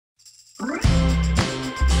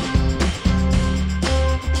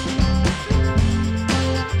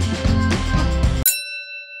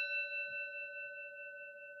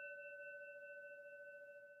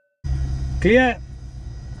Clear.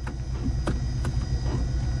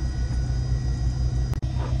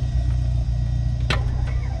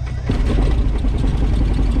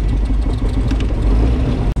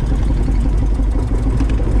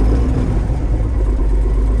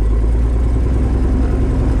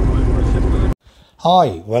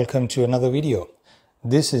 Hi, welcome to another video.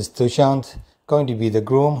 This is Thushanth, going to be the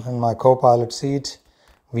groom in my co-pilot seat.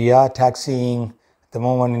 We are taxiing at the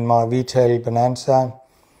moment in my V-tail Bonanza.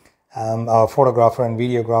 Our photographer and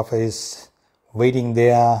videographer is waiting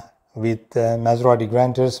there with Maserati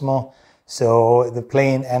Granturismo. So the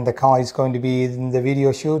plane and the car is going to be in the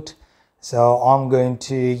video shoot. So I'm going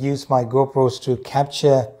to use my GoPros to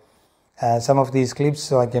capture some of these clips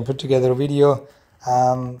so I can put together a video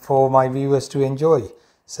for my viewers to enjoy.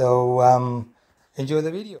 So enjoy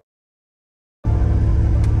the video.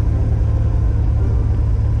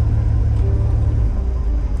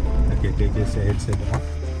 Okay, take just a headset off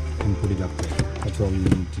and put it up there. That's all you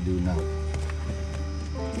need to do now.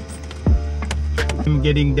 I'm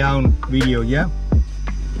getting down video, yeah?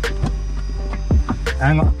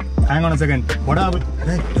 Hang on a second. What are we?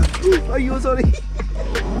 Are you sorry?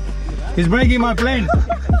 He's breaking my plane.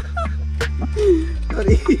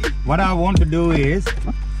 Sorry. What I want to do is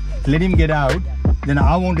let him get out, then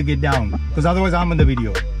I want to get down, because otherwise I'm in the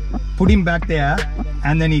video. Put him back there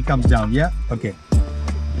and then he comes down, yeah? Okay.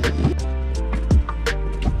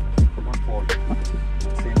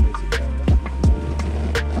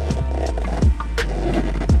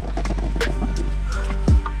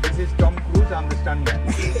 This is Tom Cruise, I'm the stuntman.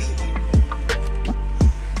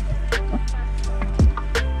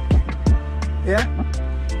 Yeah?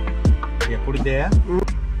 Yeah, put it there.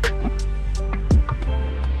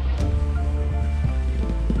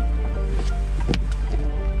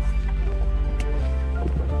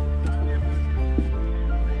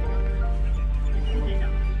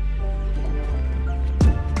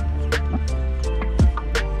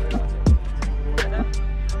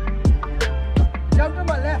 Jump to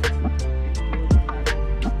my left.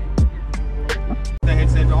 The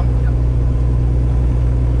headset on.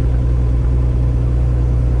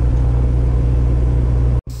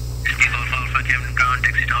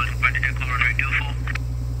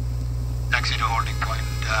 Taxi to holding point,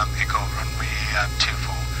 Echo, runway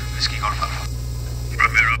 24, Whiskey Golf Alpha.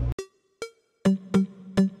 Romero.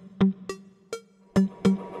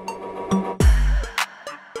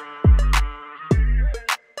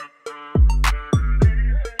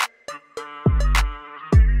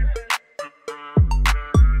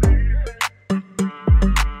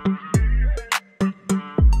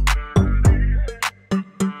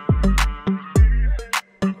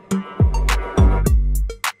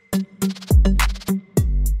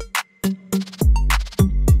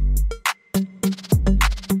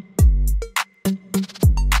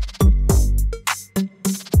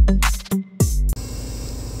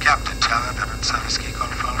 Whiskey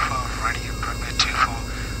Golf Alpha, ready on runway 24,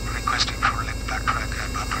 requesting for left backtrack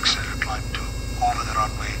and unrestricted climb to over the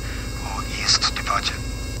runway for east departure.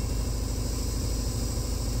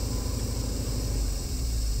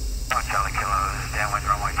 Charlie Kilo, downwind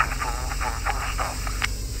runway 24, full stop.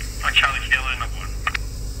 Charlie Kilo, number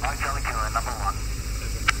 1. Charlie Kilo, number 1.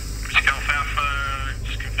 Whiskey Golf Alpha,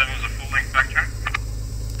 just confirming it was a full length backtrack.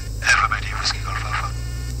 Affirmative, Whiskey Golf Alpha.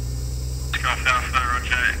 Whiskey Golf Alpha,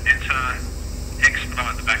 roger, enter,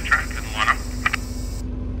 expedite the backtrack and line up.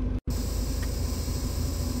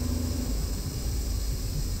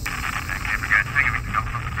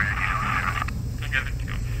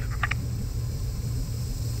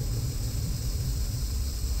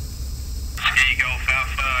 Whiskey Golf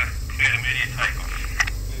Alpha, clear immediate takeoff.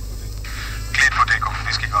 Cleared for takeoff,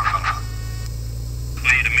 Whiskey Golf Alpha.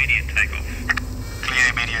 Cleared immediate takeoff. Clear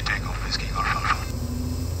immediate takeoff, Whiskey Golf Alpha.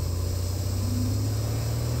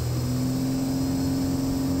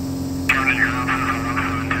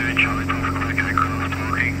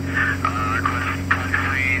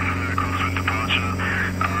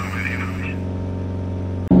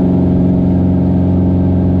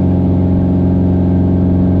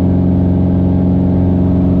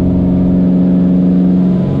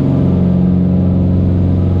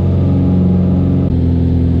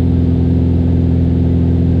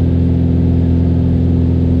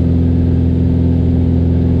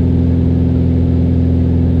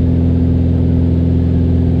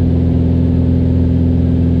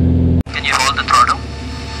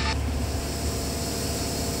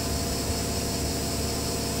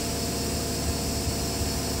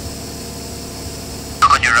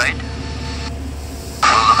 your right.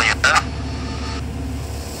 Follow me left.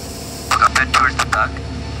 Look a bit towards the back.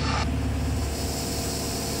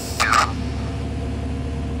 2.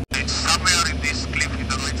 It's somewhere in this cliff in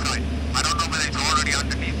the right side. I don't know whether it's already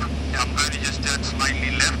underneath. I'm going to just turn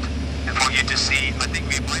slightly left and for you to see. I think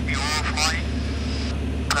we might be all flying.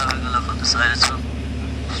 I'm going to look on the side as well.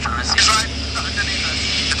 Just trying to see. It's right underneath us.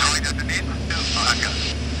 It's right underneath. Okay.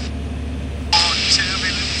 Oh, 2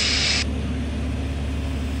 minutes.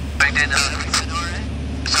 Right in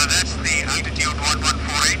so that's the altitude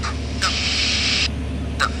 1148. Yep.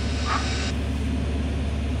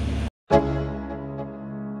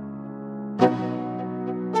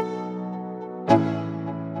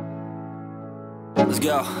 Let's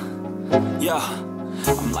go. Yo,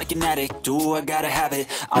 I'm like an addict, do I gotta have it.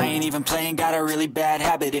 I ain't even playing, got a really bad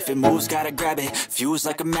habit. If it moves, gotta grab it, fuse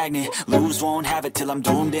like a magnet. Lose, won't have it till I'm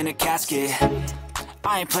doomed in a casket.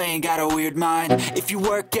 I ain't playing, got a weird mind. If you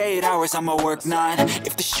work 8 hours, I'ma work 9.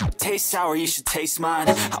 If the shoot tastes sour, you should taste mine.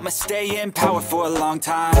 I'ma stay in power for a long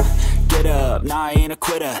time. Get up, nah, I ain't a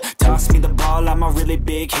quitter. Toss me the ball, I'm a really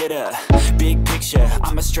big hitter. Big picture,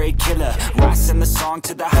 I'm a straight killer. Rising the song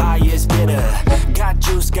to the highest bidder. Got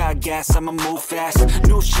juice, got gas, I'ma move fast.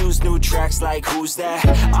 New shoes, new tracks, like who's that?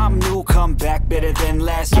 I'm new, come back, better than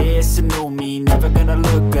last. Yeah, it's a new me, never gonna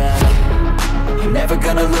look back. Never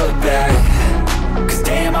gonna look back. Cause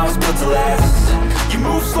damn, I was built to last. You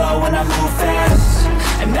move slow and I move fast,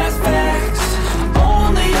 and that's facts.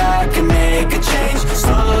 Only I can make a change.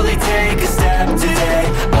 Slowly take a step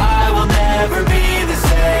today. I will never be the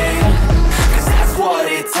same. Cause that's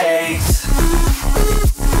what it takes.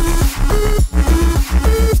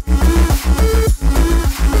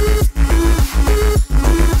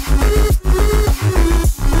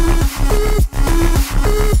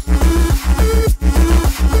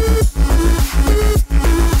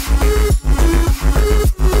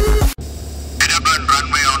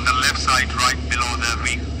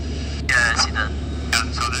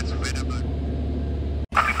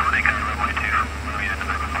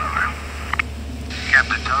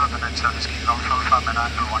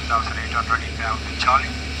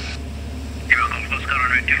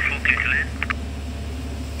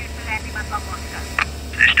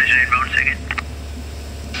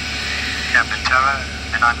 Captain Tower,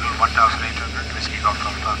 Menangle 1800, Whiskey Golf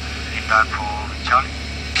Alpha, inbound for Charlie.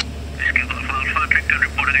 Whiskey Golf Alpha, Tractor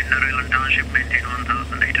reported in Narrowland Township, maintain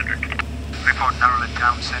 1800. Report Narrowland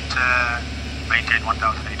Town Center, maintain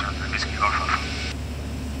 1800, Whiskey Golf Alpha.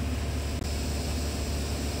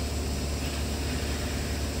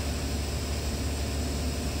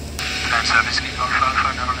 That's Whiskey Golf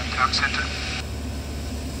Alpha, Narrowland Town Center.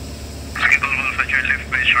 Whiskey Golf Alpha, join left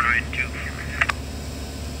base, runway 2.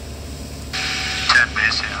 Turn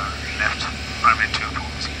base here, left, runway 2 for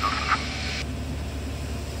Whiskey Golf Alpha.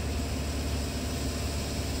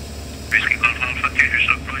 Whiskey Golf Alpha, clear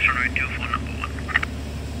visual approach, runway 2 for number 1.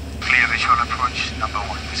 Clear visual approach, number 1,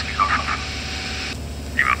 Whiskey Golf Alpha.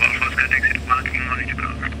 Lima Golf Oscar, exit parking, monitor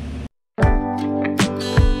ground.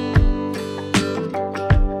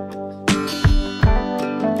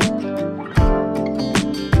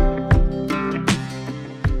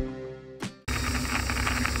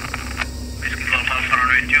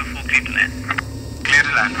 Clear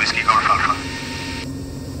to land, Whiskey Golf Alpha.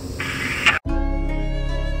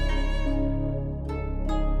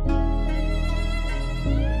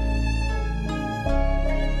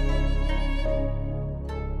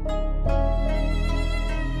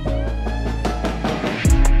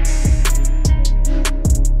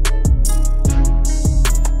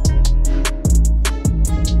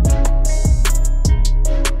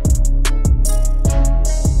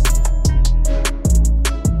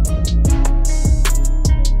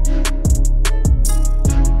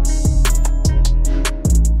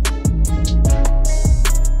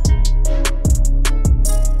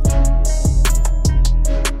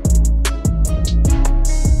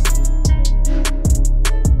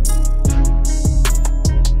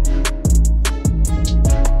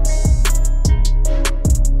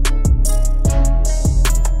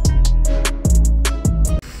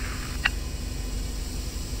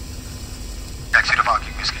 Taxi to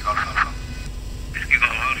parking, Whiskey Golf Alpha. Whiskey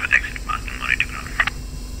Golf Alpha, taxi to parking, monitor ground.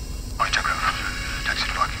 Monitor ground, taxi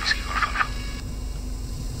to parking, Whiskey Golf Alpha.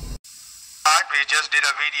 Alright, we just did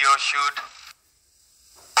a video shoot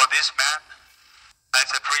for this man. That's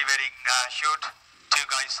a pre-wedding shoot. 2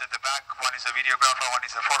 guys at the back, one is a videographer, one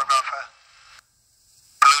is a photographer.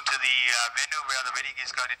 Flew to the venue where the wedding is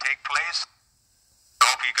going to take place. I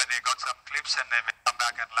hope they got some clips and then come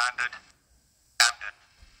back and landed Camden.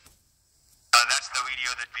 That's the video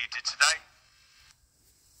that we did today.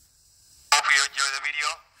 Hope you enjoyed. enjoy the video,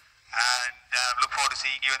 and look forward to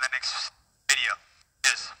seeing you in the next video.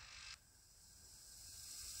 Cheers.